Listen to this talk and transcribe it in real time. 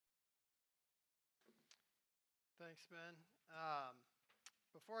Thanks, Ben. Um,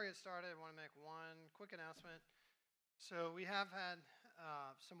 Before I get started, I want to make one quick announcement. So we have had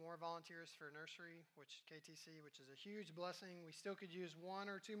some more volunteers for nursery, which KTC, which is a huge blessing. We still could use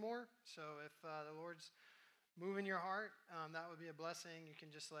one or two more. So if the Lord's moving your heart, that would be a blessing. You can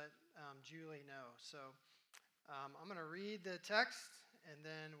just let Julie know. So I'm going to read the text, and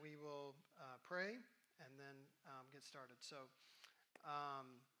then we will pray, and then get started.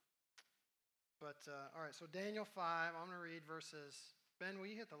 Um, all right, so Daniel 5, I'm going to read verses. Ben, will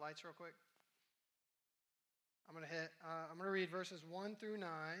you hit the lights real quick? I'm going to read verses 1 through 9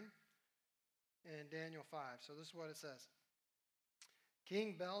 in Daniel 5. So this is what it says.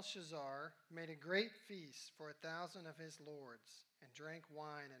 King Belshazzar made a great feast for 1,000 of his lords and drank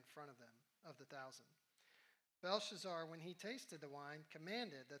wine in front of them, of the 1,000. Belshazzar, when he tasted the wine,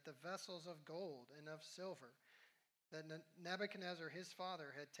 commanded that the vessels of gold and of silver that Nebuchadnezzar his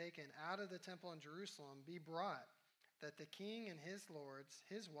father had taken out of the temple in Jerusalem be brought, that the king and his lords,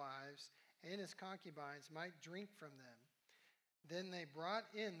 his wives, and his concubines might drink from them. Then they brought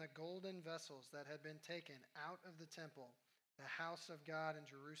in the golden vessels that had been taken out of the temple, the house of God in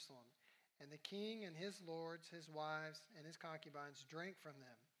Jerusalem. And the king and his lords, his wives, and his concubines drank from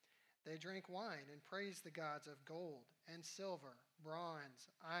them. They drank wine and praised the gods of gold and silver,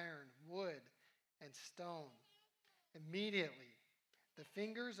 bronze, iron, wood, and stone. Immediately, the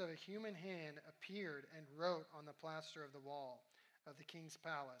fingers of a human hand appeared and wrote on the plaster of the wall of the king's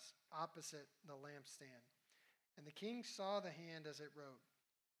palace opposite the lampstand. And the king saw the hand as it wrote.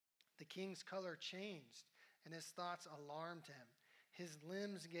 The king's color changed, and his thoughts alarmed him. His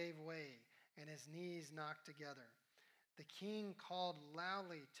limbs gave way, and his knees knocked together. The king called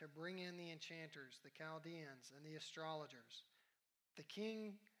loudly to bring in the enchanters, the Chaldeans, and the astrologers. The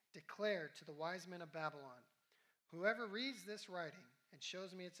king declared to the wise men of Babylon, "Whoever reads this writing and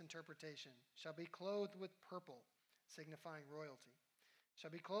shows me its interpretation shall be clothed with purple," signifying royalty, "shall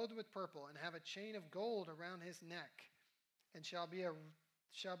be clothed with purple and have a chain of gold around his neck, and shall be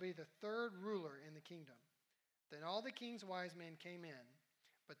the third ruler in the kingdom." Then all the king's wise men came in,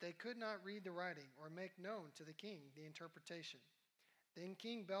 but they could not read the writing or make known to the king the interpretation. Then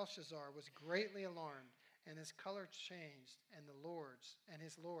King Belshazzar was greatly alarmed, and his color changed, and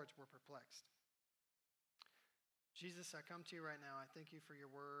his lords were perplexed. Jesus, I come to you right now. I thank you for your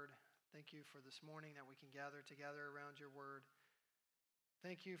word. Thank you for this morning that we can gather together around your word.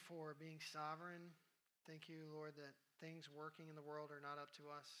 Thank you for being sovereign. Thank you, Lord, that things working in the world are not up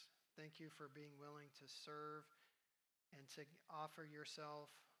to us. Thank you for being willing to serve and to offer yourself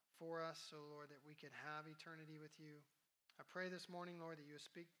for us, so, Lord, that we could have eternity with you. I pray this morning, Lord, that you would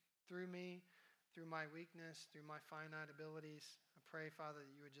speak through me, through my weakness, through my finite abilities. I pray, Father, that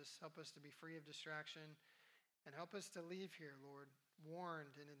you would just help us to be free of distraction. And help us to leave here, Lord,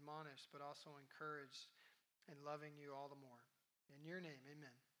 warned and admonished, but also encouraged and loving you all the more. In your name,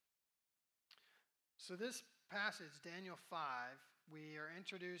 amen. So this passage, Daniel 5, we are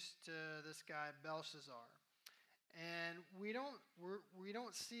introduced to this guy, Belshazzar. And we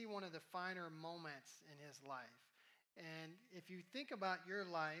don't see one of the finer moments in his life. And if you think about your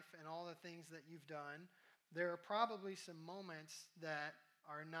life and all the things that you've done, there are probably some moments that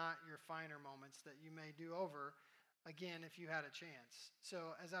are not your finer moments that you may do over again if you had a chance.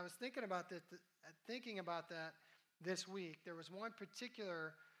 So as I was thinking about that this week, there was one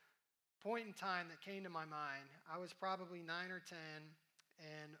particular point in time that came to my mind. I was probably 9 or 10,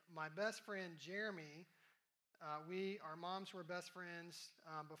 and my best friend Jeremy, our moms were best friends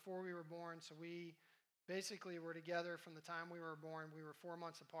before we were born, so we basically were together from the time we were born. We were 4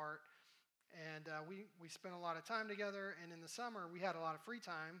 months apart. And we spent a lot of time together, and in the summer, we had a lot of free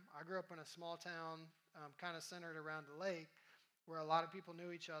time. I grew up in a small town kind of centered around the lake where a lot of people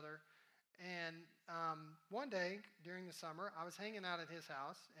knew each other. And one day during the summer, I was hanging out at his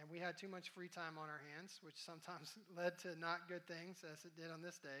house, and we had too much free time on our hands, which sometimes led to not good things, as it did on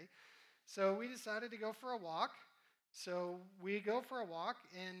this day. So we decided to go for a walk. So we go for a walk,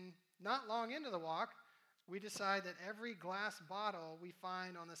 and not long into the walk, we decide that every glass bottle we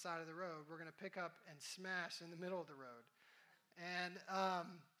find on the side of the road, we're going to pick up and smash in the middle of the road. And,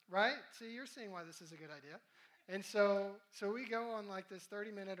 right? See, you're seeing why this is a good idea. And so we go on like this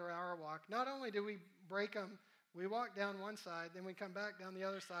 30-minute or hour walk. Not only do we break them, we walk down one side, then we come back down the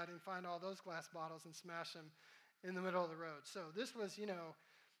other side and find all those glass bottles and smash them in the middle of the road. So this was,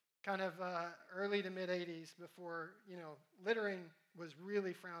 kind of early to mid-'80s before, littering was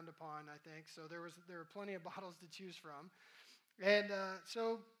really frowned upon, I think. So there were plenty of bottles to choose from. And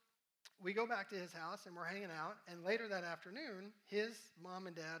so we go back to his house, and we're hanging out. And later that afternoon, his mom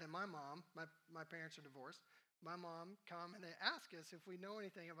and dad and my mom, my parents are divorced, my mom come and they ask us if we know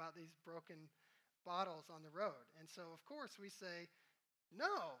anything about these broken bottles on the road. And so, of course, we say,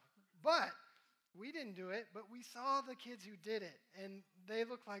 no, but we didn't do it, but we saw the kids who did it, and they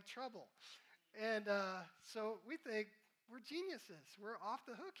look like trouble. And so we think we're geniuses. We're off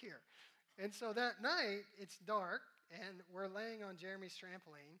the hook here. And so that night, it's dark, and we're laying on Jeremy's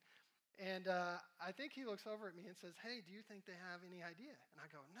trampoline, and I think he looks over at me and says, hey, do you think they have any idea? And I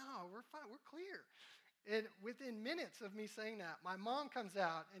go, no, we're fine. We're clear. And within minutes of me saying that, my mom comes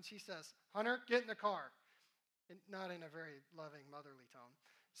out, and she says, Hunter, get in the car. And not in a very loving, motherly tone.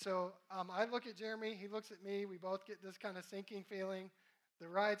 So I look at Jeremy. He looks at me. We both get this kind of sinking feeling. The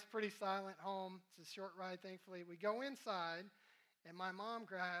ride's pretty silent home. It's a short ride, thankfully. We go inside, and my mom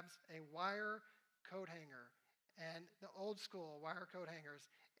grabs a wire coat hanger, and the old school wire coat hangers,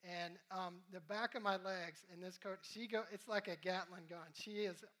 and the back of my legs in this coat, it's like a Gatling gun. She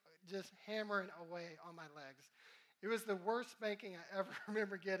is just hammering away on my legs. It was the worst spanking I ever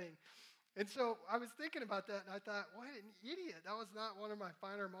remember getting. And so I was thinking about that, and I thought, what an idiot. That was not one of my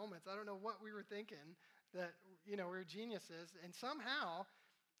finer moments. I don't know what we were thinking, that, we were geniuses. And somehow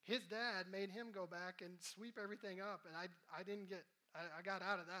his dad made him go back and sweep everything up, and I got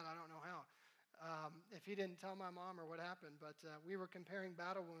out of that. I don't know how. If he didn't tell my mom or what happened, but we were comparing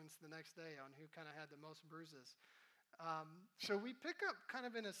battle wounds the next day on who kind of had the most bruises. So we pick up kind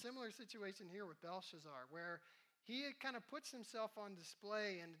of in a similar situation here with Belshazzar, where he kind of puts himself on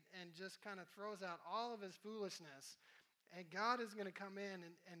display and just kind of throws out all of his foolishness, and God is going to come in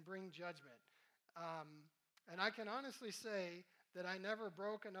and bring judgment. And I can honestly say that I never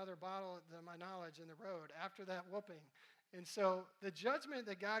broke another bottle, to my knowledge, in the road after that whooping. And so the judgment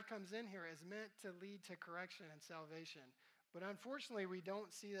that God comes in here is meant to lead to correction and salvation. But unfortunately, we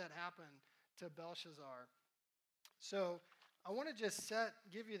don't see that happen to Belshazzar. So I want to just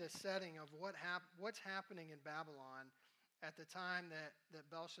give you the setting of what's happening in Babylon at the time that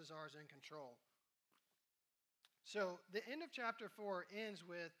Belshazzar is in control. So the end of chapter 4 ends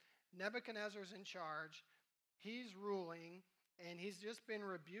with Nebuchadnezzar's in charge. He's ruling, and he's just been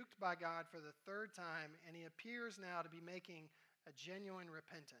rebuked by God for the third time, and he appears now to be making a genuine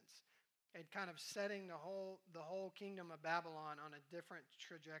repentance and kind of setting the whole kingdom of Babylon on a different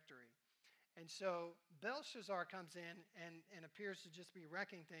trajectory. And so Belshazzar comes in and appears to just be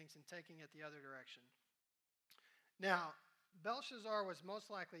wrecking things and taking it the other direction. Now, Belshazzar was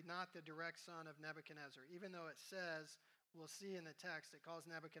most likely not the direct son of Nebuchadnezzar, even though it says, we'll see in the text, it calls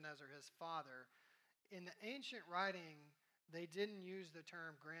Nebuchadnezzar his father. In the ancient writing, they didn't use the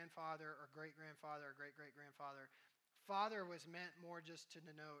term grandfather or great-grandfather or great-great-grandfather. Father was meant more just to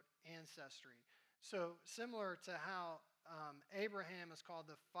denote ancestry. So similar to how Abraham is called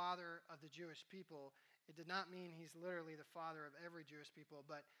the father of the Jewish people, it did not mean he's literally the father of every Jewish people,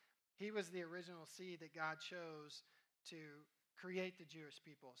 but he was the original seed that God chose to create the Jewish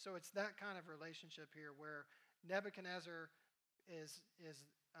people. So it's that kind of relationship here where Nebuchadnezzar is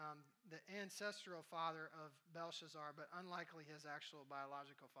the ancestral father of Belshazzar, but unlikely his actual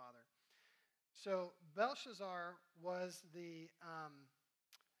biological father. So Belshazzar was the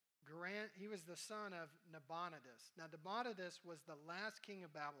son of Nabonidus. Now, Nabonidus was the last king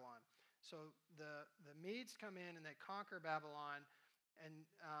of Babylon. So the Medes come in and they conquer Babylon, and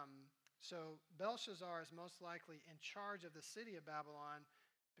so Belshazzar is most likely in charge of the city of Babylon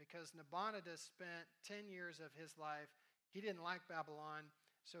because Nabonidus spent 10 years of his life. He didn't like Babylon,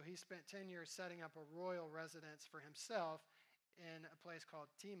 so he spent 10 years setting up a royal residence for himself in a place called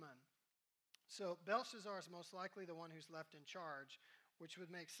Teman. So Belshazzar is most likely the one who's left in charge, which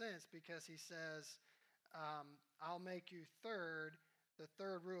would make sense because he says, I'll make you the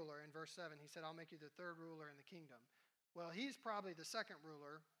third ruler. In verse 7, he said, I'll make you the third ruler in the kingdom. Well, he's probably the second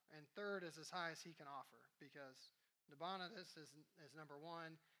ruler, and third is as high as he can offer because Nabonidus is number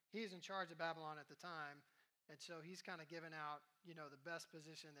one. He's in charge of Babylon at the time, and so he's kind of given out, the best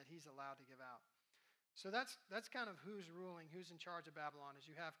position that he's allowed to give out. So that's kind of who's ruling, who's in charge of Babylon, is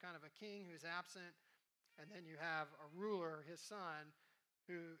you have kind of a king who's absent, and then you have a ruler, his son,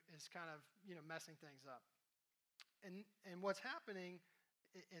 who is kind of, messing things up. And what's happening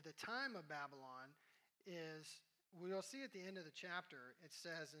at the time of Babylon is, we'll see at the end of the chapter, it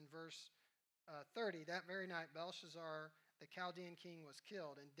says in verse 30, that very night Belshazzar, the Chaldean king, was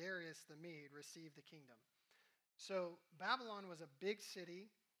killed, and Darius the Mede received the kingdom. So Babylon was a big city.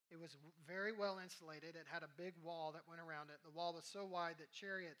 It was very well insulated. It had a big wall that went around it. The wall was so wide that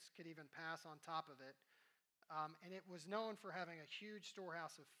chariots could even pass on top of it. And it was known for having a huge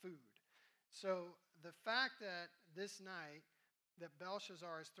storehouse of food. So the fact that this night that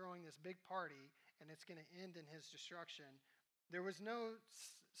Belshazzar is throwing this big party and it's going to end in his destruction, there was no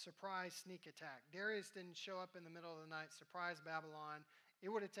surprise sneak attack. Darius didn't show up in the middle of the night, surprise Babylon, it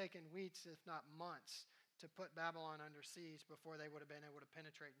would have taken weeks, if not months, to put Babylon under siege before they would have been able to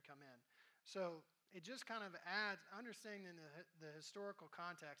penetrate and come in. So it just kind of adds, understanding the historical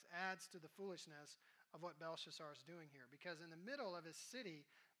context adds to the foolishness of what Belshazzar is doing here. Because in the middle of his city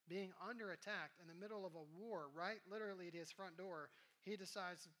being under attack, in the middle of a war, right literally at his front door, he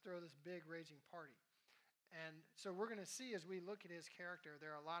decides to throw this big raging party. And so we're going to see as we look at his character,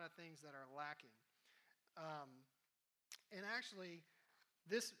 there are a lot of things that are lacking. And actually,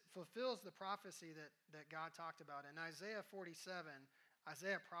 this fulfills the prophecy that God talked about. In Isaiah 47,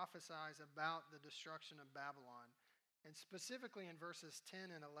 Isaiah prophesies about the destruction of Babylon. And specifically in verses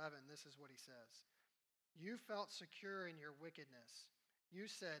 10 and 11, this is what he says. You felt secure in your wickedness. You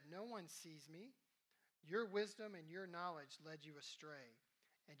said, no one sees me. Your wisdom and your knowledge led you astray.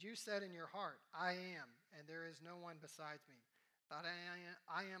 And you said in your heart, I am, and there is no one besides me. That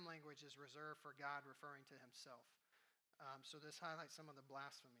I am language is reserved for God, referring to himself. So this highlights some of the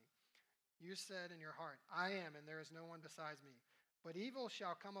blasphemy. You said in your heart, I am, and there is no one besides me. But evil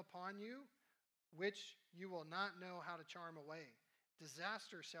shall come upon you, which you will not know how to charm away.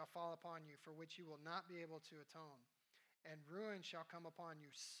 Disaster shall fall upon you, for which you will not be able to atone. And ruin shall come upon you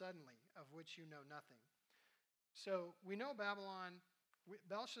suddenly, of which you know nothing. So we know Babylon,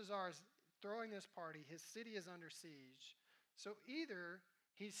 Belshazzar is throwing this party. His city is under siege. So either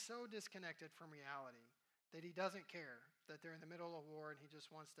he's so disconnected from reality that he doesn't care that they're in the middle of war and he just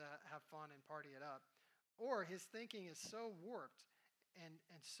wants to have fun and party it up, or his thinking is so warped and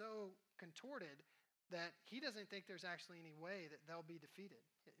so contorted that he doesn't think there's actually any way that they'll be defeated.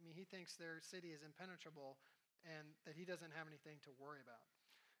 I mean, he thinks their city is impenetrable and that he doesn't have anything to worry about.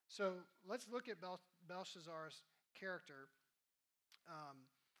 So let's look at Belshazzar's character,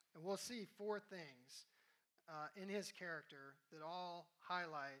 and we'll see four things in his character that all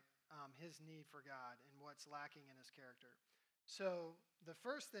highlight his need for God and what's lacking in his character. So the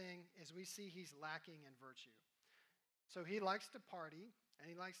first thing is we see he's lacking in virtue. So he likes to party, and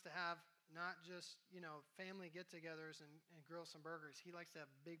he likes to have not just, family get-togethers and grill some burgers. He likes to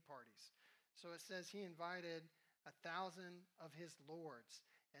have big parties. So it says he invited 1,000 of his lords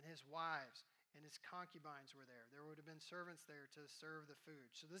and his wives and his concubines were there. There would have been servants there to serve the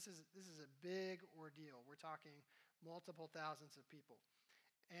food. So this is a big ordeal. We're talking multiple thousands of people.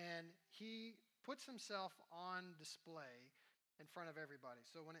 And he puts himself on display in front of everybody.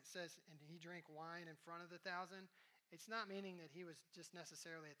 So when it says, and he drank wine in front of the 1,000, it's not meaning that he was just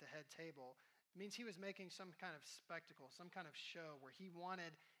necessarily at the head table. It means he was making some kind of spectacle, some kind of show where he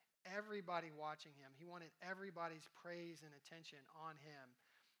wanted everybody watching him. He wanted everybody's praise and attention on him.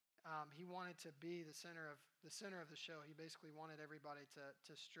 He wanted to be the center of the show. He basically wanted everybody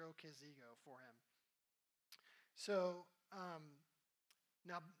to stroke his ego for him. So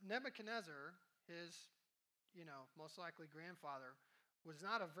now Nebuchadnezzar, his most likely grandfather, was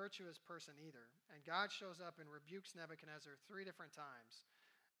not a virtuous person either. And God shows up and rebukes Nebuchadnezzar 3 different times.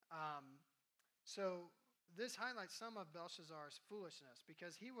 So this highlights some of Belshazzar's foolishness,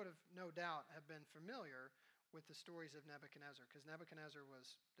 because he would have no doubt have been familiar with the stories of Nebuchadnezzar, because Nebuchadnezzar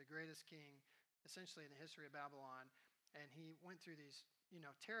was the greatest king essentially in the history of Babylon, and he went through these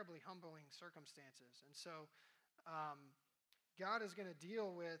terribly humbling circumstances. And so God is going to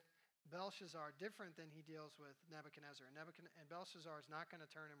deal with Belshazzar different than he deals with Nebuchadnezzar. And Belshazzar is not going to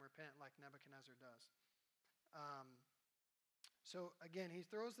turn and repent like Nebuchadnezzar does. So again, he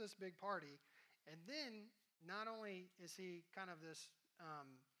throws this big party, and then not only is he kind of this,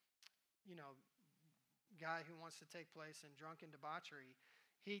 guy who wants to take place in drunken debauchery,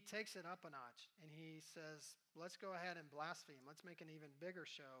 he takes it up a notch, and he says, let's go ahead and blaspheme. Let's make an even bigger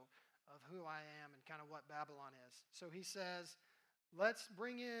show of who I am and kind of what Babylon is. So he says, let's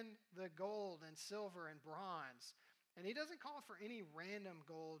bring in the gold and silver and bronze. And he doesn't call for any random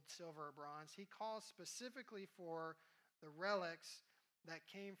gold, silver, or bronze. He calls specifically for the relics that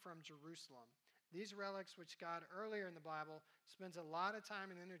came from Jerusalem. These relics, which God earlier in the Bible spends a lot of time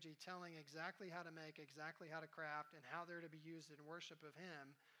and energy telling exactly how to make, exactly how to craft, and how they're to be used in worship of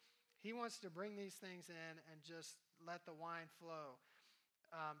him, he wants to bring these things in and just let the wine flow,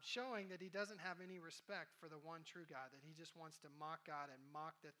 showing that he doesn't have any respect for the one true God, that he just wants to mock God and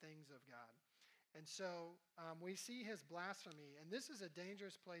mock the things of God. And so we see his blasphemy, and this is a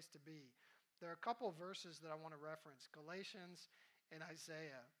dangerous place to be. There are a couple verses that I want to reference, Galatians and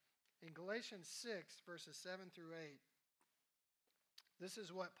Isaiah. In Galatians 6, verses 7 through 8, this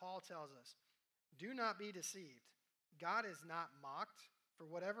is what Paul tells us. Do not be deceived. God is not mocked, for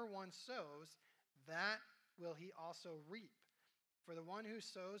whatever one sows, that will he also reap. For the one who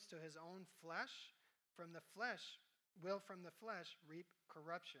sows to his own flesh, from the flesh reap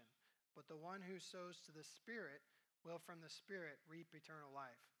corruption. But the one who sows to the Spirit will from the Spirit reap eternal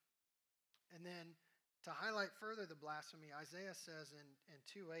life. And then to highlight further the blasphemy, Isaiah says in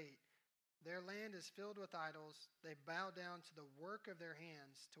 2:8, their land is filled with idols. They bow down to the work of their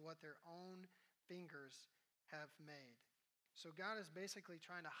hands, to what their own fingers have made. So God is basically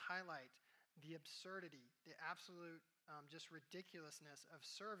trying to highlight the absurdity, the absolute just ridiculousness of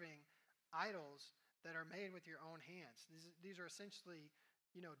serving idols that are made with your own hands. These are essentially,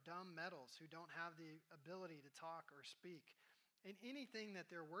 dumb metals who don't have the ability to talk or speak. And anything that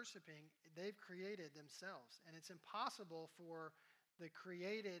they're worshiping, they've created themselves. And it's impossible for the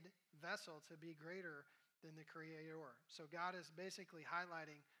created vessel to be greater than the creator. So God is basically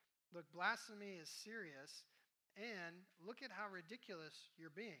highlighting, look, blasphemy is serious, and look at how ridiculous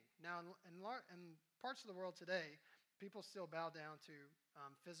you're being. Now, in parts of the world today, people still bow down to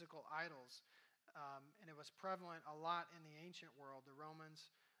physical idols. And it was prevalent a lot in the ancient world. The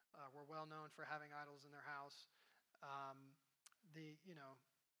Romans were well known for having idols in their house.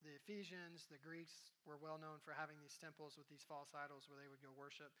 The Ephesians, the Greeks were well known for having these temples with these false idols where they would go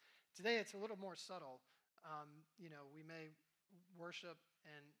worship. Today, it's a little more subtle. We may worship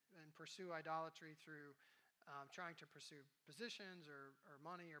and pursue idolatry through trying to pursue positions or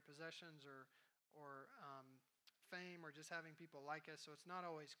money or possessions or fame or just having people like us. So it's not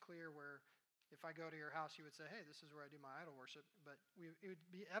always clear where if I go to your house, you would say, hey, this is where I do my idol worship. But it would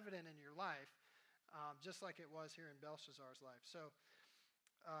be evident in your life, just like it was here in Belshazzar's life. So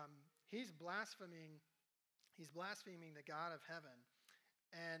he's blaspheming the God of heaven.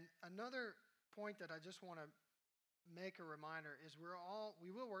 And another point that I just want to make a reminder is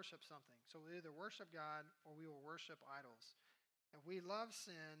we will worship something. So we either worship God or we will worship idols. If we love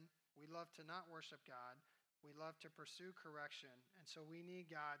sin, we love to not worship God. We love to pursue correction. And so we need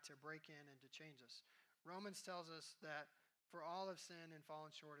God to break in and to change us. Romans tells us that for all have sinned and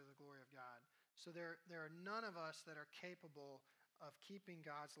fallen short of the glory of God. So there are none of us that are capable of keeping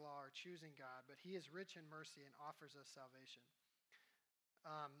God's law or choosing God, but he is rich in mercy and offers us salvation.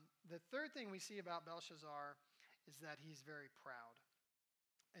 The third thing we see about Belshazzar is that he's very proud.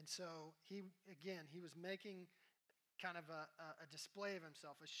 And so he was making kind of a display of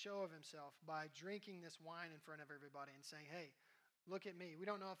himself, a show of himself by drinking this wine in front of everybody and saying, hey, look at me. We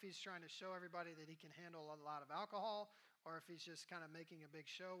don't know if he's trying to show everybody that he can handle a lot of alcohol or if he's just kind of making a big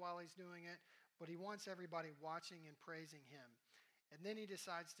show while he's doing it, but he wants everybody watching and praising him. And then he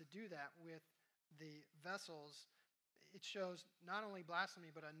decides to do that with the vessels. It shows not only blasphemy,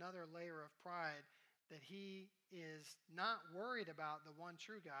 but another layer of pride that he is not worried about the one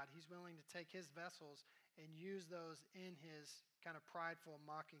true God. He's willing to take his vessels and use those in his kind of prideful,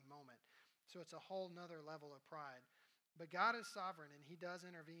 mocking moment. So it's a whole nother level of pride. But God is sovereign, and he does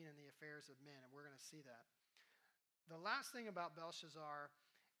intervene in the affairs of men, and we're going to see that. The last thing about Belshazzar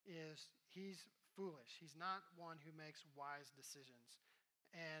is he's foolish. He's not one who makes wise decisions.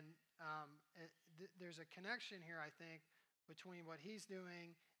 And there's a connection here, I think, between what he's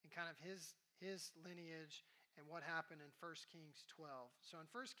doing and kind of his lineage and what happened in 1 Kings 12. So in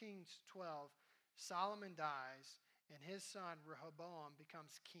 1 Kings 12, Solomon dies, and his son Rehoboam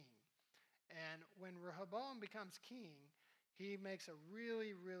becomes king. And when Rehoboam becomes king, he makes a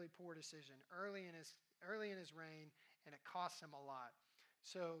really, really poor decision early in his reign, and it costs him a lot.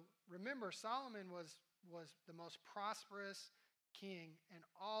 So remember, Solomon was the most prosperous king in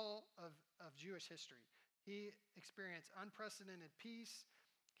all of Jewish history. He experienced unprecedented peace.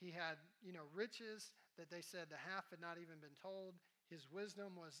 He had, riches that they said the half had not even been told. His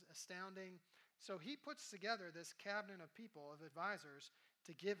wisdom was astounding. So he puts together this cabinet of people, of advisors,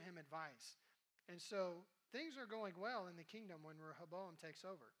 to give him advice. And so things are going well in the kingdom when Rehoboam takes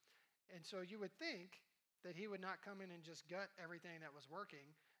over. And so you would think that he would not come in and just gut everything that was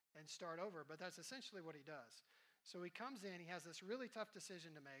working and start over, but that's essentially what he does. So he comes in, he has this really tough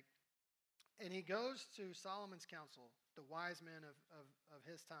decision to make, and he goes to Solomon's council, the wise men of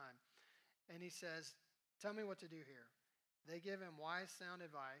his time, and he says, tell me what to do here. They give him wise, sound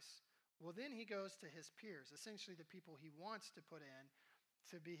advice. Well, then he goes to his peers, essentially the people he wants to put in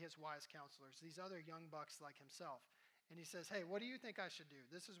to be his wise counselors, these other young bucks like himself. And he says, hey, what do you think I should do?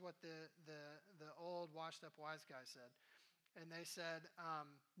 This is what the old washed-up wise guy said. And they said,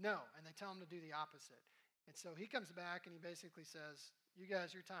 no. And they tell him to do the opposite. And so he comes back and he basically says, you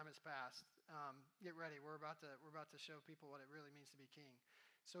guys, your time has passed. Get ready. We're about to show people what it really means to be king.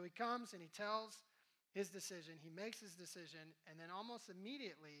 So he comes and he tells his decision. He makes his decision. And then almost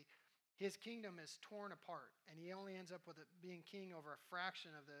immediately, his kingdom is torn apart, and he only ends up with it being king over a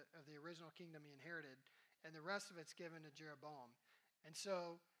fraction of the original kingdom he inherited, and the rest of it's given to Jeroboam. And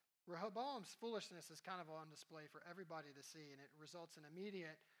so Rehoboam's foolishness is kind of on display for everybody to see, and it results in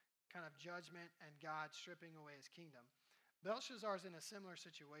immediate kind of judgment and God stripping away his kingdom. Belshazzar is in a similar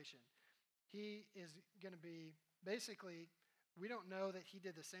situation. He is going to be basically, we don't know that he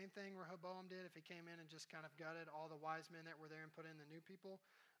did the same thing Rehoboam did if he came in and just kind of gutted all the wise men that were there and put in the new people.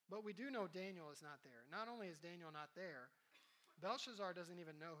 But we do know Daniel is not there. Not only is Daniel not there, Belshazzar doesn't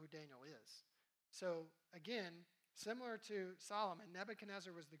even know who Daniel is. So again, similar to Solomon,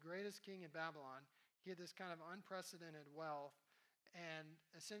 Nebuchadnezzar was the greatest king in Babylon. He had this kind of unprecedented wealth, and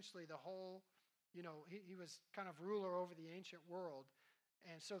essentially the whole, he was kind of ruler over the ancient world.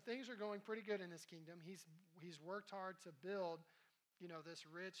 And so things are going pretty good in his kingdom. He's worked hard to build, this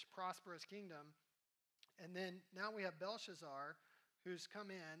rich, prosperous kingdom. And then now we have Belshazzar, who's come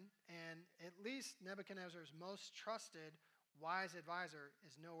in, and at least Nebuchadnezzar's most trusted, wise advisor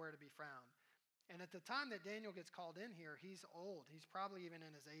is nowhere to be found. And at the time that Daniel gets called in here, he's old. He's probably even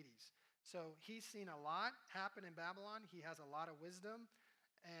in his 80s. So he's seen a lot happen in Babylon. He has a lot of wisdom.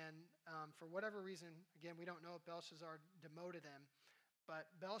 And for whatever reason, again, we don't know if Belshazzar demoted him. But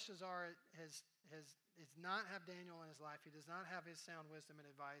Belshazzar does not have Daniel in his life. He does not have his sound wisdom and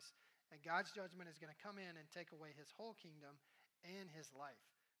advice. And God's judgment is going to come in and take away his whole kingdom and his life.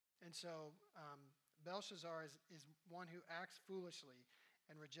 And so Belshazzar is one who acts foolishly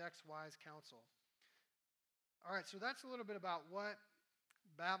and rejects wise counsel. All right, so that's a little bit about what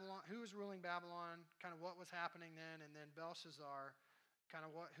Babylon, who was ruling Babylon, kind of what was happening then, and then Belshazzar, kind of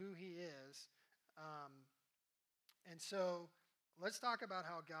who he is. And so let's talk about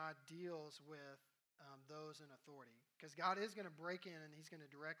how God deals with those in authority, because God is going to break in and he's going to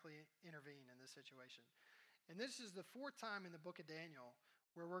directly intervene in this situation. And this is the fourth time in the book of Daniel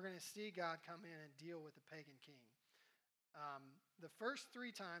where we're going to see God come in and deal with the pagan king. The first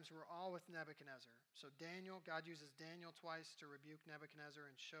three times were all with Nebuchadnezzar. So God uses Daniel twice to rebuke Nebuchadnezzar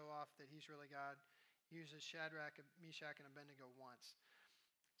and show off that he's really God. He uses Shadrach, Meshach, and Abednego once.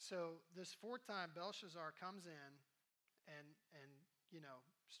 So this fourth time, Belshazzar comes in and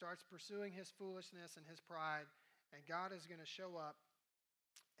starts pursuing his foolishness and his pride, and God is going to show up.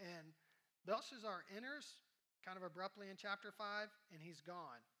 And Belshazzar enters kind of abruptly in chapter 5, and he's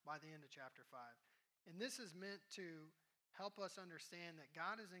gone by the end of chapter 5. And this is meant to help us understand that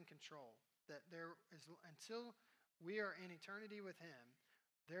God is in control, that there is, until we are in eternity with him,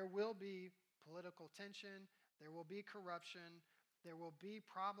 there will be political tension, there will be corruption, there will be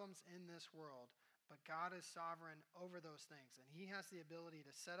problems in this world, but God is sovereign over those things, and he has the ability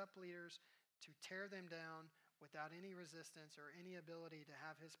to set up leaders to tear them down without any resistance or any ability to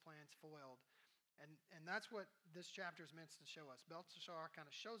have his plans foiled. And that's what this chapter is meant to show us. Belshazzar kind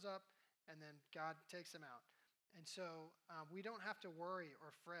of shows up, and then God takes him out. And so we don't have to worry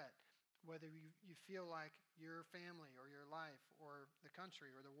or fret whether you feel like your family or your life or the country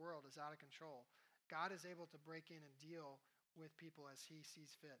or the world is out of control. God is able to break in and deal with people as he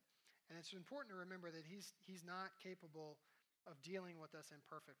sees fit. And it's important to remember that he's not capable of dealing with us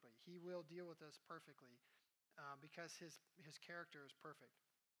imperfectly. He will deal with us perfectly because his character is perfect.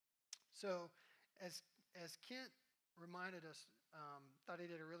 So as Kent reminded us, thought he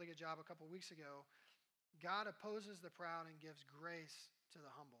did a really good job a couple weeks ago, God opposes the proud and gives grace to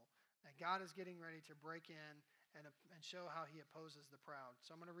the humble. And God is getting ready to break in and show how he opposes the proud.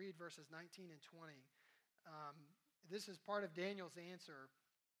 So I'm going to read verses 19 and 20. This is part of Daniel's answer.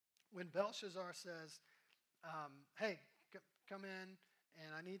 When Belshazzar says, hey, come in and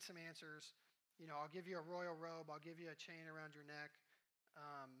I need some answers. I'll give you a royal robe. I'll give you a chain around your neck,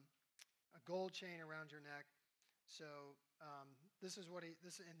 a gold chain around your neck. So this is what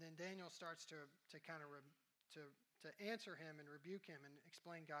and then Daniel starts to kind of to answer him and rebuke him and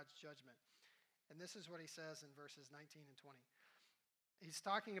explain God's judgment. And this is what he says in verses 19 and 20. He's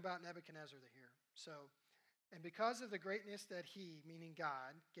talking about Nebuchadnezzar here. So, and because of the greatness that he, meaning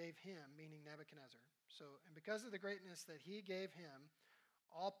God, gave him, meaning Nebuchadnezzar. So, and because of the greatness that he gave him,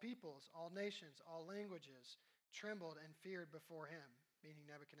 all peoples, all nations, all languages trembled and feared before him, meaning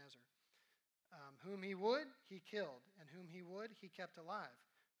Nebuchadnezzar. Whom he would, he killed, and whom he would, he kept alive.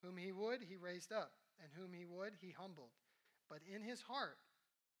 Whom he would, he raised up, and whom he would, he humbled. But when his heart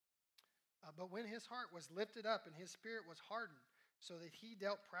was lifted up and his spirit was hardened, so that he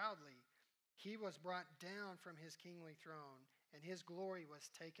dealt proudly, he was brought down from his kingly throne, and his glory was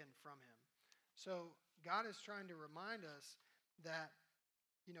taken from him. So God is trying to remind us that,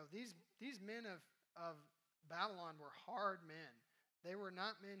 these men of Babylon were hard men. They were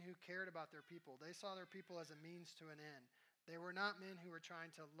not men who cared about their people. They saw their people as a means to an end. They were not men who were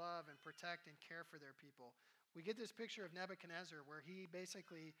trying to love and protect and care for their people. We get this picture of Nebuchadnezzar where he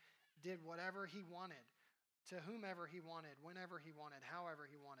basically did whatever he wanted, to whomever he wanted, whenever he wanted, however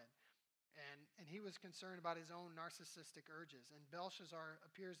he wanted. And he was concerned about his own narcissistic urges. And Belshazzar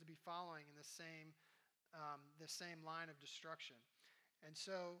appears to be following in the same line of destruction. And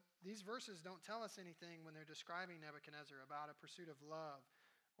so these verses don't tell us anything when they're describing Nebuchadnezzar about a pursuit of love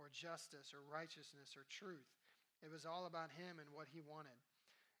or justice or righteousness or truth. It was all about him and what he wanted.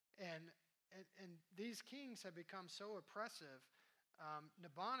 And these kings have become so oppressive.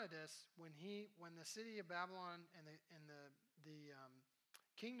 Nabonidus, when the city of Babylon and the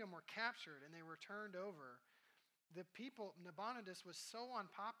kingdom were captured and they were turned over, Nabonidus was so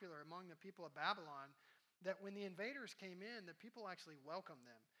unpopular among the people of Babylon that when the invaders came in, the people actually welcomed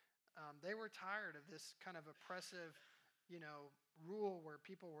them. They were tired of this kind of oppressive, rule where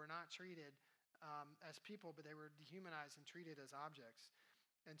people were not treated as people, but they were dehumanized and treated as objects.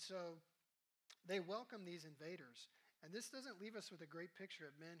 And so they welcomed these invaders. And this doesn't leave us with a great picture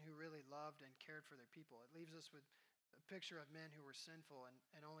of men who really loved and cared for their people. It leaves us with a picture of men who were sinful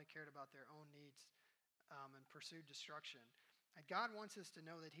and only cared about their own needs and pursued destruction. And God wants us to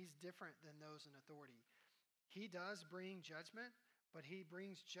know that he's different than those in authority. He does bring judgment, but he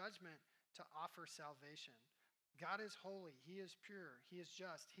brings judgment to offer salvation. God is holy. He is pure. He is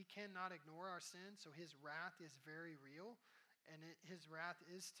just. He cannot ignore our sin, so his wrath is very real, and his wrath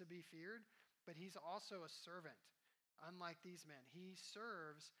is to be feared, but he's also a servant. Unlike these men, he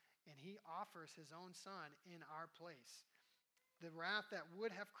serves and he offers his own son in our place. The wrath that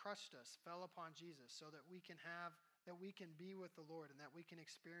would have crushed us fell upon Jesus so that we can be with the Lord and that we can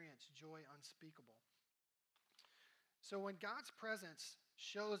experience joy unspeakable. So when God's presence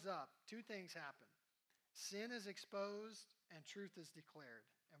shows up, two things happen. Sin is exposed and truth is declared.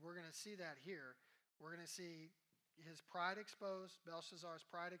 And we're going to see that here. We're going to see his pride exposed, Belshazzar's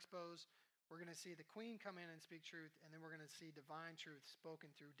pride exposed. We're going to see the queen come in and speak truth, and then we're going to see divine truth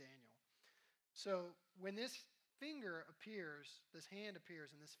spoken through Daniel. So when this finger appears, this hand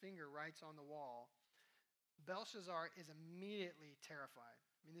appears, and this finger writes on the wall, Belshazzar is immediately terrified.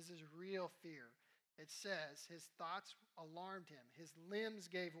 I mean, this is real fear. It says his thoughts alarmed him. His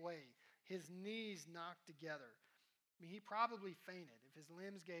limbs gave way. His knees knocked together. I mean, he probably fainted if his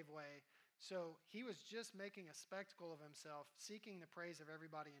limbs gave way. So he was just making a spectacle of himself, seeking the praise of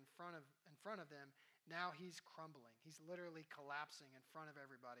everybody in front of them. Now he's crumbling. He's literally collapsing in front of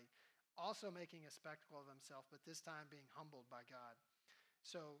everybody, also making a spectacle of himself, but this time being humbled by God.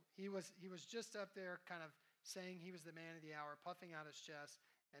 So he was just up there kind of saying he was the man of the hour, puffing out his chest,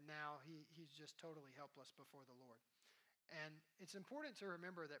 and now he's just totally helpless before the Lord. And it's important to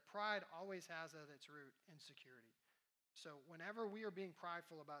remember that pride always has at its root insecurity. So whenever we are being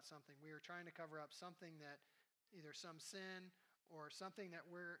prideful about something, we are trying to cover up something that either some sin or something that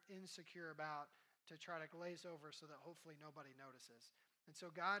we're insecure about to try to glaze over so that hopefully nobody notices. And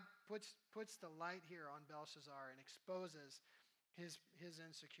so God puts the light here on Belshazzar and exposes his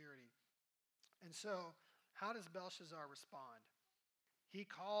insecurity. And so how does Belshazzar respond? He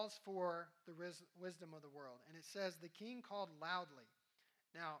calls for the wisdom of the world. And it says the king called loudly.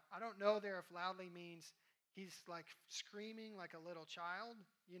 Now, I don't know there if loudly means he's like screaming like a little child,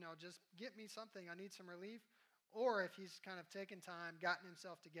 just get me something, I need some relief. Or if he's kind of taken time, gotten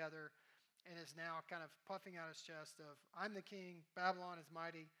himself together, and is now kind of puffing out his chest of, I'm the king, Babylon is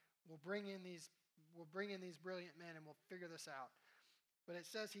mighty, we'll bring in these brilliant men and we'll figure this out. But it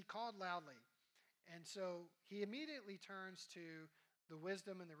says he called loudly. And so he immediately turns to the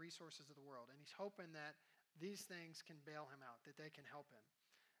wisdom and the resources of the world. And he's hoping that these things can bail him out, that they can help him.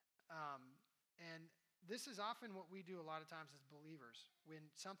 And this is often what we do a lot of times as believers. When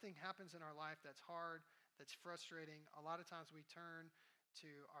something happens in our life that's hard, that's frustrating, a lot of times we turn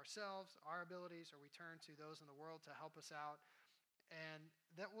to ourselves, our abilities, or we turn to those in the world to help us out. And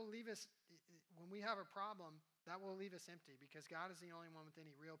that will leave us, when we have a problem, that will leave us empty because God is the only one with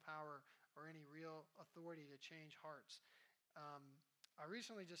any real power or any real authority to change hearts. I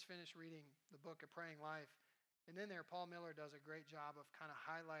recently just finished reading the book A Praying Life, and in there Paul Miller does a great job of kind of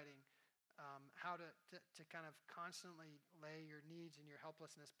highlighting how to kind of constantly lay your needs and your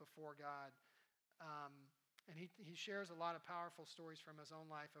helplessness before God. And he shares a lot of powerful stories from his own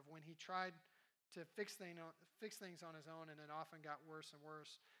life of when he tried to fix things on his own and it often got worse and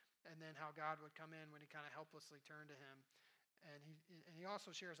worse, and then how God would come in when he kind of helplessly turned to him. And he also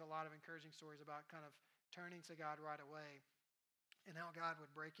shares a lot of encouraging stories about kind of turning to God right away and how God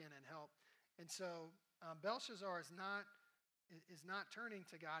would break in and help. And so Belshazzar is not turning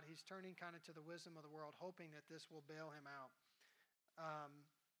to God. He's turning kind of to the wisdom of the world, hoping that this will bail him out.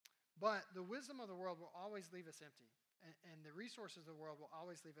 But the wisdom of the world will always leave us empty. And the resources of the world will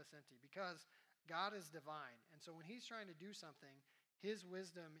always leave us empty because God is divine. And so when he's trying to do something, his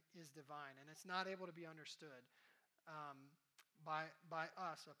wisdom is divine and it's not able to be understood. by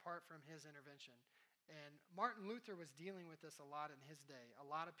us apart from his intervention. And Martin Luther was dealing with this a lot in his day. A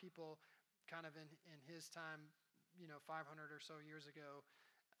lot of people kind of in his time, 500 or so years ago,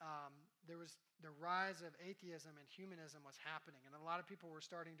 there was the rise of atheism and humanism was happening. And a lot of people were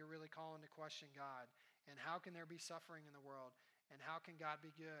starting to really call into question God. And how can there be suffering in the world? And how can God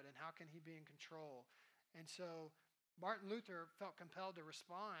be good? And how can he be in control? And so Martin Luther felt compelled to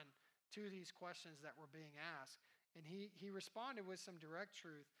respond to these questions that were being asked. And he responded with some direct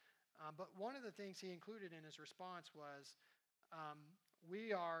truth. But one of the things he included in his response was,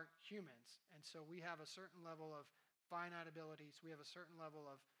 we are humans. And so we have a certain level of finite abilities. We have a certain level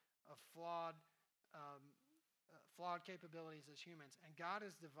of flawed capabilities as humans. And God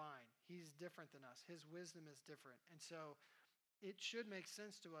is divine. He's different than us. His wisdom is different. And so it should make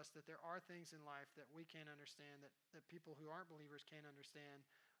sense to us that there are things in life that we can't understand, that people who aren't believers can't understand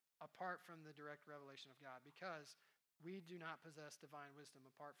apart from the direct revelation of God, because we do not possess divine wisdom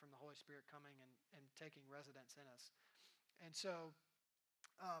apart from the Holy Spirit coming and taking residence in us. And so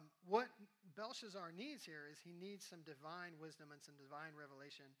what Belshazzar needs here is he needs some divine wisdom and some divine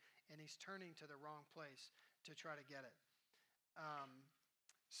revelation, and he's turning to the wrong place to try to get it.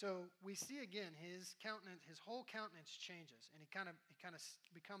 So we see again his whole countenance changes, and he kind of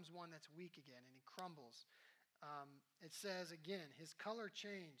becomes one that's weak again, and he crumbles. It says again, his color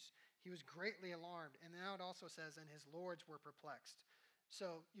changed. He was greatly alarmed, and now it also says, and his lords were perplexed.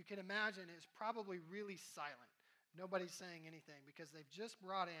 So you can imagine it's probably really silent. Nobody's saying anything because they've just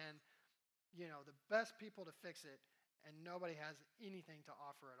brought in, the best people to fix it, and nobody has anything to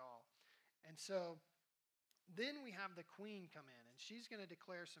offer at all. And so then we have the queen come in, and she's going to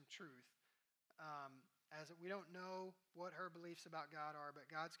declare some truth. As we don't know what her beliefs about God are, but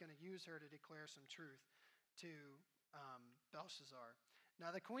God's going to use her to declare some truth to Belshazzar. Now,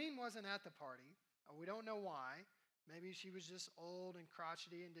 the queen wasn't at the party. We don't know why. Maybe she was just old and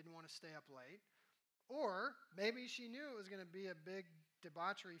crotchety and didn't want to stay up late. Or maybe she knew it was going to be a big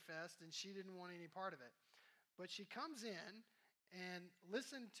debauchery fest and she didn't want any part of it. But she comes in and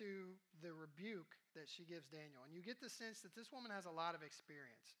listen to the rebuke that she gives Daniel. And you get the sense that this woman has a lot of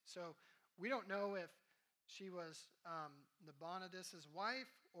experience. So we don't know if she was Nabonidus'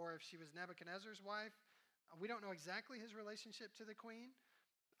 wife or if she was Nebuchadnezzar's wife. We don't know exactly his relationship to the queen.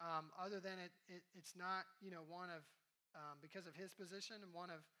 Other than it's not, one of, because of his position and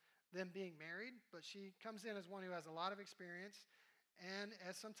one of them being married, but she comes in as one who has a lot of experience, and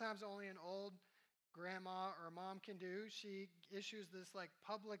as sometimes only an old grandma or mom can do, she issues this like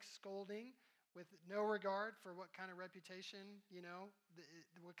public scolding with no regard for what kind of reputation,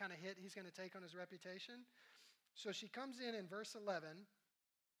 what kind of hit he's going to take on his reputation. So she comes in verse 11,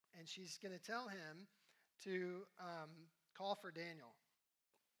 and she's going to tell him to call for Daniel.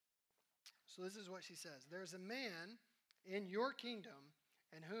 So this is what she says. There's a man in your kingdom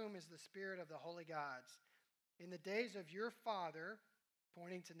in whom is the spirit of the holy gods. In the days of your father,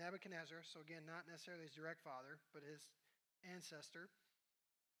 pointing to Nebuchadnezzar, so again, not necessarily his direct father, but his ancestor,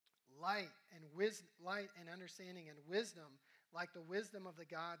 light and understanding and wisdom, like the wisdom of the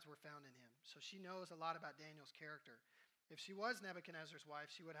gods, were found in him. So she knows a lot about Daniel's character. If she was Nebuchadnezzar's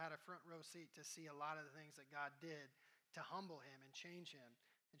wife, she would have had a front row seat to see a lot of the things that God did to humble him and change him.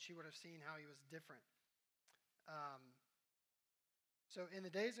 And she would have seen how he was different. So in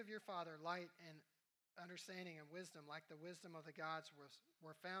the days of your father, light and understanding and wisdom, like the wisdom of the gods,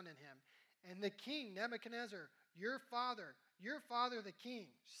 were found in him. And the king, Nebuchadnezzar, your father the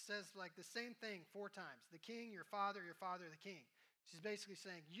king, says like the same thing 4 times. The king, your father, the king. She's basically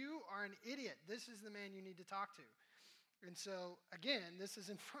saying, you are an idiot. This is the man you need to talk to. And so, again, this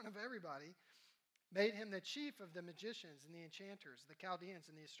is in front of everybody. Made him the chief of the magicians and the enchanters, the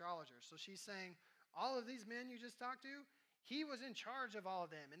Chaldeans and the astrologers. So she's saying, all of these men you just talked to, he was in charge of all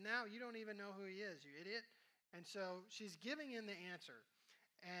of them. And now you don't even know who he is, you idiot. And so she's giving him the answer.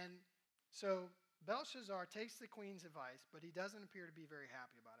 And so Belshazzar takes the queen's advice, but he doesn't appear to be very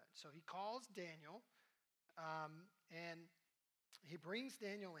happy about it. So he calls Daniel, and he brings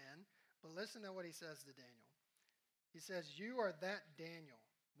Daniel in. But listen to what he says to Daniel. He says, you are that Daniel,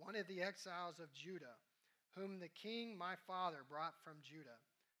 one of the exiles of Judah, whom the king my father brought from Judah.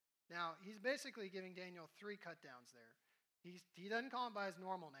 Now, he's basically giving Daniel 3 cut-downs there. He doesn't call him by his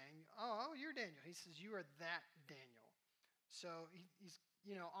normal name. Oh, you're Daniel. He says, you are that Daniel. So he's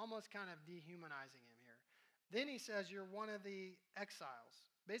almost kind of dehumanizing him here. Then he says, you're one of the exiles.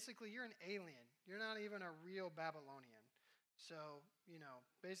 Basically, you're an alien. You're not even a real Babylonian. So,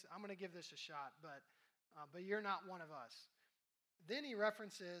 basically, I'm going to give this a shot, but you're not one of us. Then he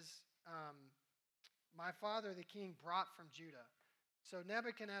references, my father, the king, brought from Judah. So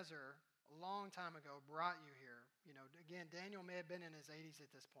Nebuchadnezzar, a long time ago, brought you here, Again, Daniel may have been in his 80s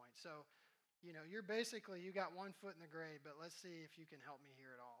at this point. So, you got 1 foot in the grave, but let's see if you can help me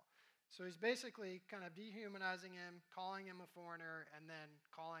here at all. So he's basically kind of dehumanizing him, calling him a foreigner, and then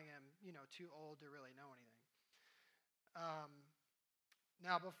calling him, too old to really know anything.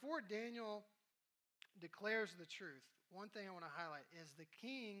 Now, before Daniel declares the truth, one thing I want to highlight is the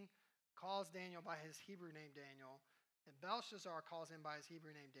king calls Daniel by his Hebrew name Daniel, and Belshazzar calls him by his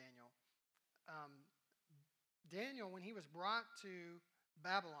Hebrew name Daniel. Daniel, when he was brought to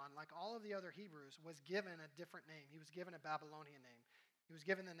Babylon, like all of the other Hebrews, was given a different name. He was given a Babylonian name. He was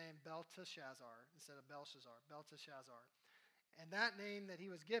given the name Belteshazzar instead of Belshazzar, Belteshazzar. And that name that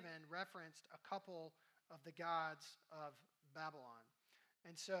he was given referenced a couple of the gods of Babylon.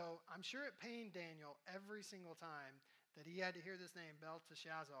 And so I'm sure it pained Daniel every single time that he had to hear this name,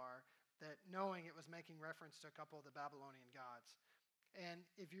 Belteshazzar, that knowing it was making reference to a couple of the Babylonian gods. And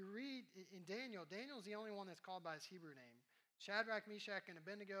if you read in Daniel, Daniel's the only one that's called by his Hebrew name. Shadrach, Meshach, and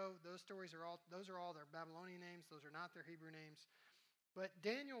Abednego, those are all their Babylonian names. Those are not their Hebrew names. But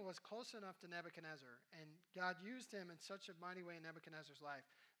Daniel was close enough to Nebuchadnezzar, and God used him in such a mighty way in Nebuchadnezzar's life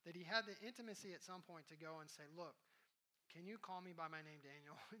that he had the intimacy at some point to go and say, look, can you call me by my name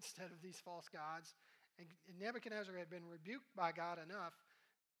Daniel instead of these false gods? And Nebuchadnezzar had been rebuked by God enough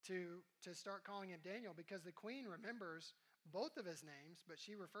to start calling him Daniel because the queen remembers both of his names, but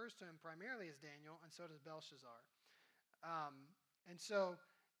she refers to him primarily as Daniel, and so does Belshazzar. And so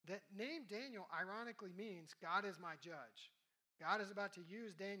that name Daniel ironically means God is my judge. God is about to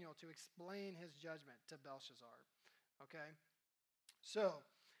use Daniel to explain his judgment to Belshazzar. Okay? So,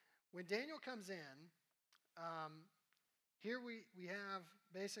 when Daniel comes in, here we have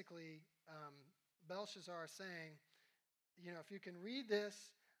basically Belshazzar saying, if you can read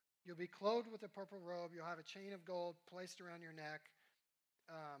this, you'll be clothed with a purple robe. You'll have a chain of gold placed around your neck.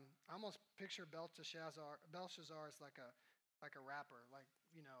 I almost picture Belshazzar as like a rapper, like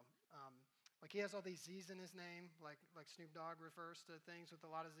he has all these Z's in his name, like Snoop Dogg refers to things with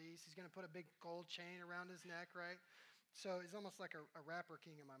a lot of Z's. He's going to put a big gold chain around his neck, right? So he's almost like a rapper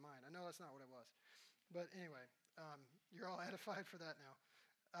king in my mind. I know that's not what it was. But anyway, you're all edified for that now.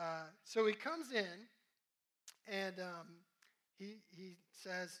 So he comes in, and he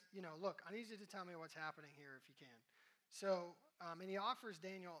says, look, I need you to tell me what's happening here if you can. So, and he offers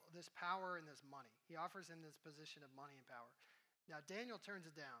Daniel this power and this money. He offers him this position of money and power. Now, Daniel turns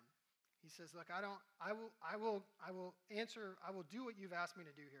it down. He says, look, I will do what you've asked me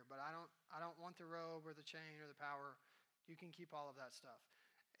to do here, but I don't want the robe or the chain or the power. You can keep all of that stuff.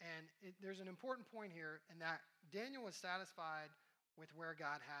 And there's an important point here in that Daniel was satisfied with where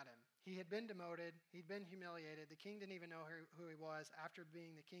God had him. He had been demoted. He'd been humiliated. The king didn't even know who he was after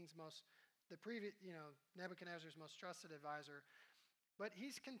being Nebuchadnezzar's most trusted advisor. But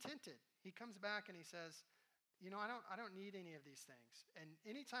he's contented. He comes back and he says, I don't need any of these things. And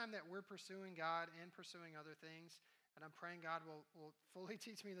anytime that we're pursuing God and pursuing other things, and I'm praying God will fully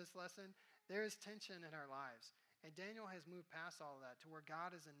teach me this lesson, there is tension in our lives. And Daniel has moved past all of that to where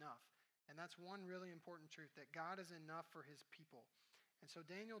God is enough. And that's one really important truth, that God is enough for his people. And so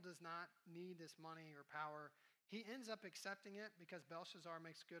Daniel does not need this money or power. He ends up accepting it because Belshazzar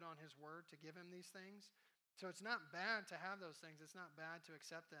makes good on his word to give him these things. So it's not bad to have those things. It's not bad to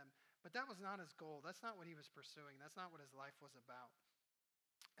accept them. But that was not his goal. That's not what he was pursuing. That's not what his life was about.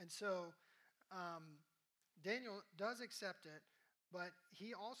 And so Daniel does accept it, but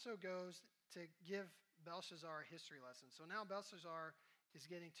he also goes to give Belshazzar a history lesson. So now Belshazzar is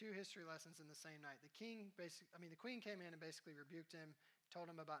getting 2 history lessons in the same night. The queen came in and basically rebuked him, told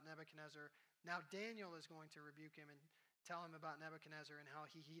him about Nebuchadnezzar. Now Daniel is going to rebuke him and tell him about Nebuchadnezzar and how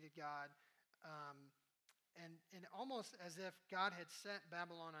he heeded God. And almost as if God had set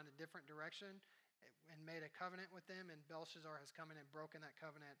Babylon on a different direction and made a covenant with them, and Belshazzar has come in and broken that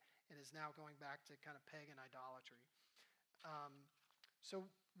covenant and is now going back to kind of pagan idolatry. So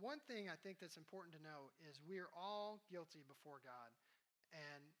one thing I think that's important to know is we are all guilty before God.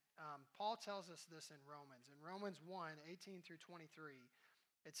 And Paul tells us this in Romans. In Romans 1:18 through 23,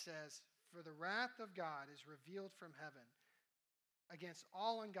 it says, "For the wrath of God is revealed from heaven against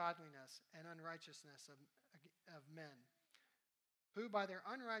all ungodliness and unrighteousness of men, who by their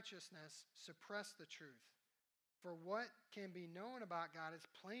unrighteousness suppress the truth. For what can be known about God is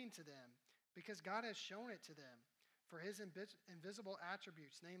plain to them, because God has shown it to them. For his invisible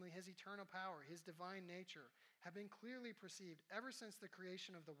attributes, namely his eternal power, his divine nature, have been clearly perceived ever since the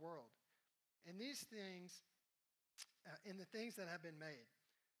creation of the world, in the things that have been made.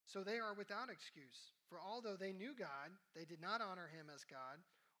 So they are without excuse. For although they knew God, they did not honor him as God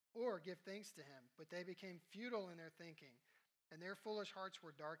or give thanks to him, but they became futile in their thinking, and their foolish hearts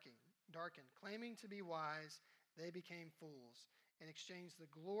were darkened. Claiming to be wise, they became fools and exchanged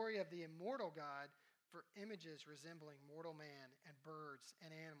the glory of the immortal God for images resembling mortal man and birds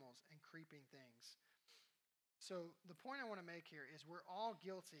and animals and creeping things. So the point I want to make here is we're all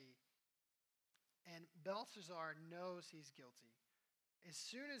guilty, and Belshazzar knows he's guilty. As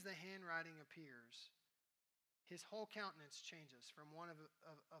soon as the handwriting appears, his whole countenance changes from one of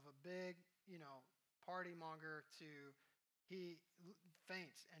a big, party monger to he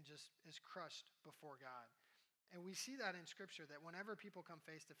faints and just is crushed before God. And we see that in Scripture, that whenever people come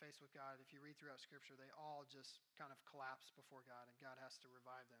face to face with God, if you read throughout Scripture, they all just kind of collapse before God, and God has to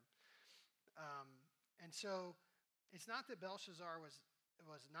revive them. And so it's not that Belshazzar was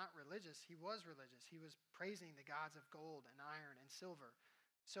not religious. He was religious. He was praising the gods of gold and iron and silver.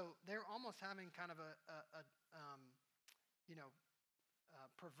 So they're almost having kind of a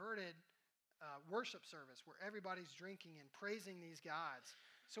perverted worship service where everybody's drinking and praising these gods.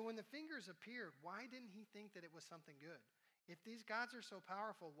 So when the fingers appeared, why didn't he think that it was something good? If these gods are so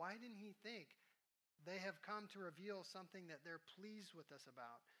powerful, why didn't he think they have come to reveal something that they're pleased with us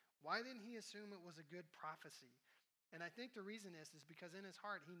about? Why didn't he assume it was a good prophecy? And I think the reason is because in his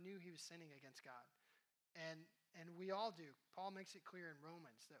heart he knew he was sinning against God. And we all do. Paul makes it clear in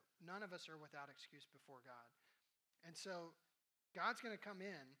Romans that none of us are without excuse before God. And so God's going to come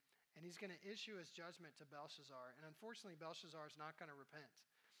in and he's going to issue his judgment to Belshazzar. And unfortunately, Belshazzar is not going to repent.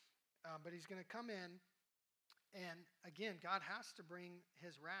 But he's going to come in, and again, God has to bring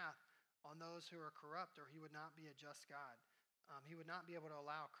his wrath on those who are corrupt, or he would not be a just God. He would not be able to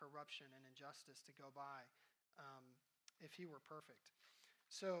allow corruption and injustice to go by if he were perfect.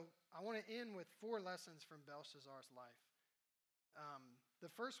 So I want to end with 4 lessons from Belshazzar's life. The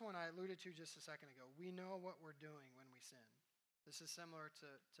first one I alluded to just a second ago. We know what we're doing when we sin. This is similar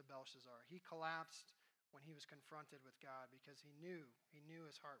to Belshazzar. He collapsed when he was confronted with God because he knew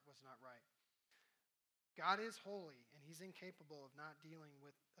his heart was not right. God is holy, and he's incapable of not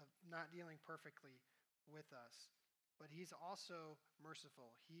dealing perfectly with us. But he's also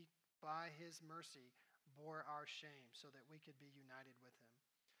merciful. He, by his mercy, bore our shame so that we could be united with him.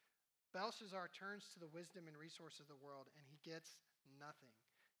 Belshazzar turns to the wisdom and resources of the world, and he gets nothing.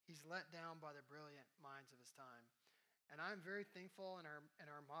 He's let down by the brilliant minds of his time. And I'm very thankful in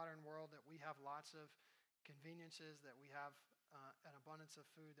our modern world that we have lots of conveniences, that we have an abundance of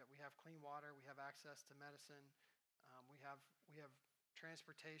food, that we have clean water, we have access to medicine, we have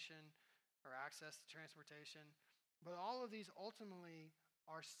transportation or access to transportation. But all of these ultimately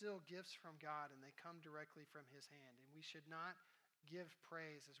are still gifts from God, and they come directly from his hand. And we should not give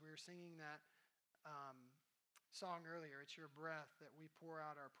praise, as we were singing that song earlier, it's your breath that we pour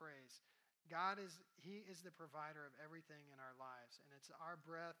out our praise. He is the provider of everything in our lives, and it's our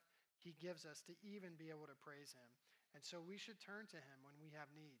breath he gives us to even be able to praise him. And so we should turn to him when we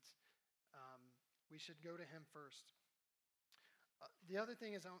have needs. We should go to him first. The other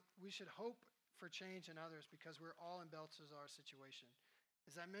thing is we should hope for change in others because we're all in Belshazzar's situation.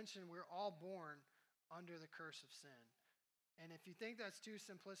 As I mentioned, we're all born under the curse of sin. And if you think that's too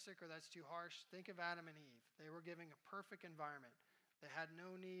simplistic or that's too harsh, think of Adam and Eve. They were given a perfect environment. They had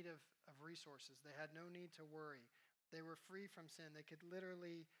no need of resources. They had no need to worry. They were free from sin. They could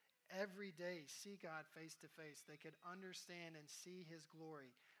literally every day see God face to face. They could understand and see his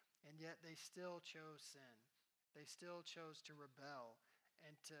glory, and yet they still chose sin. They still chose to rebel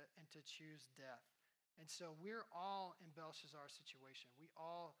and to choose death. And so we're all in Belshazzar's situation. We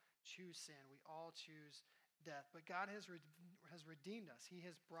all choose sin. We all choose death. But God has redeemed us. He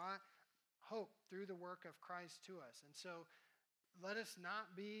has brought hope through the work of Christ to us. And so let us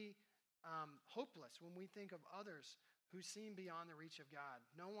not be hopeless when we think of others who seem beyond the reach of God.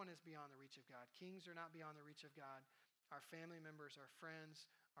 No one is beyond the reach of God. Kings are not beyond the reach of God. Our family members, our friends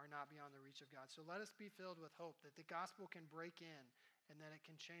are not beyond the reach of God. So let us be filled with hope that the gospel can break in and that it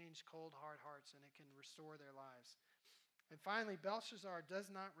can change cold, hard hearts and it can restore their lives. And finally, Belshazzar does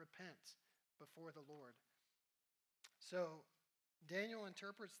not repent before the Lord. So Daniel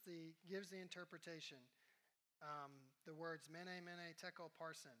gives the interpretation, the words mene, mene, tekel,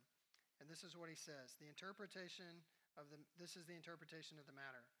 parsin. And this is what he says. This is the interpretation of the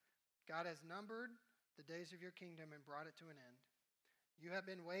matter. God has numbered the days of your kingdom and brought it to an end. You have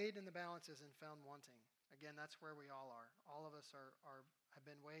been weighed in the balances and found wanting. Again, that's where we all are. All of us have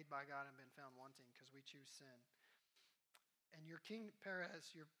been weighed by God and been found wanting because we choose sin. And your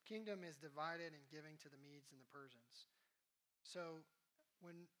kingdom is divided and giving to the Medes and the Persians. So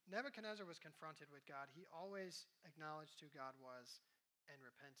when Nebuchadnezzar was confronted with God, he always acknowledged who God was and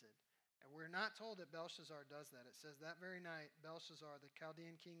repented. And we're not told that Belshazzar does that. It says that very night, Belshazzar, the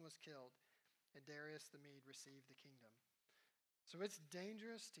Chaldean king, was killed, and Darius the Mede received the kingdom. So it's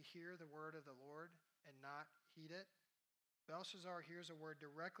dangerous to hear the word of the Lord and not heed it? Belshazzar hears a word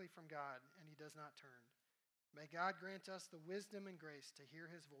directly from God, and he does not turn. May God grant us the wisdom and grace to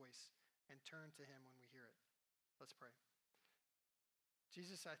hear his voice and turn to him when we hear it. Let's pray.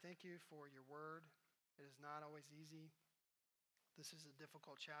 Jesus, I thank you for your word. It is not always easy. This is a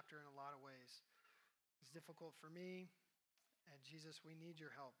difficult chapter in a lot of ways. It's difficult for me, and Jesus, we need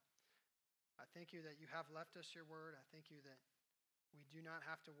your help. I thank you that you have left us your word. I thank you that we do not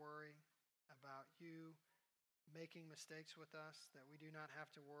have to worry about you making mistakes with us, that we do not have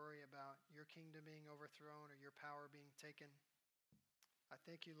to worry about your kingdom being overthrown or your power being taken. I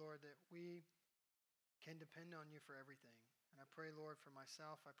thank you, Lord, that we can depend on you for everything. And I pray, Lord, for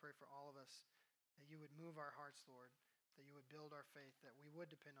myself, I pray for all of us, that you would move our hearts, Lord, that you would build our faith, that we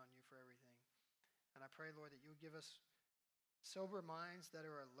would depend on you for everything. And I pray, Lord, that you would give us sober minds that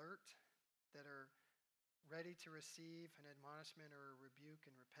are alert, that are ready to receive an admonishment or a rebuke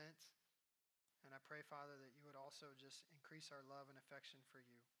and repent. And I pray, Father, that you would also just increase our love and affection for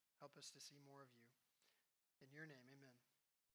you. Help us to see more of you. In your name, amen.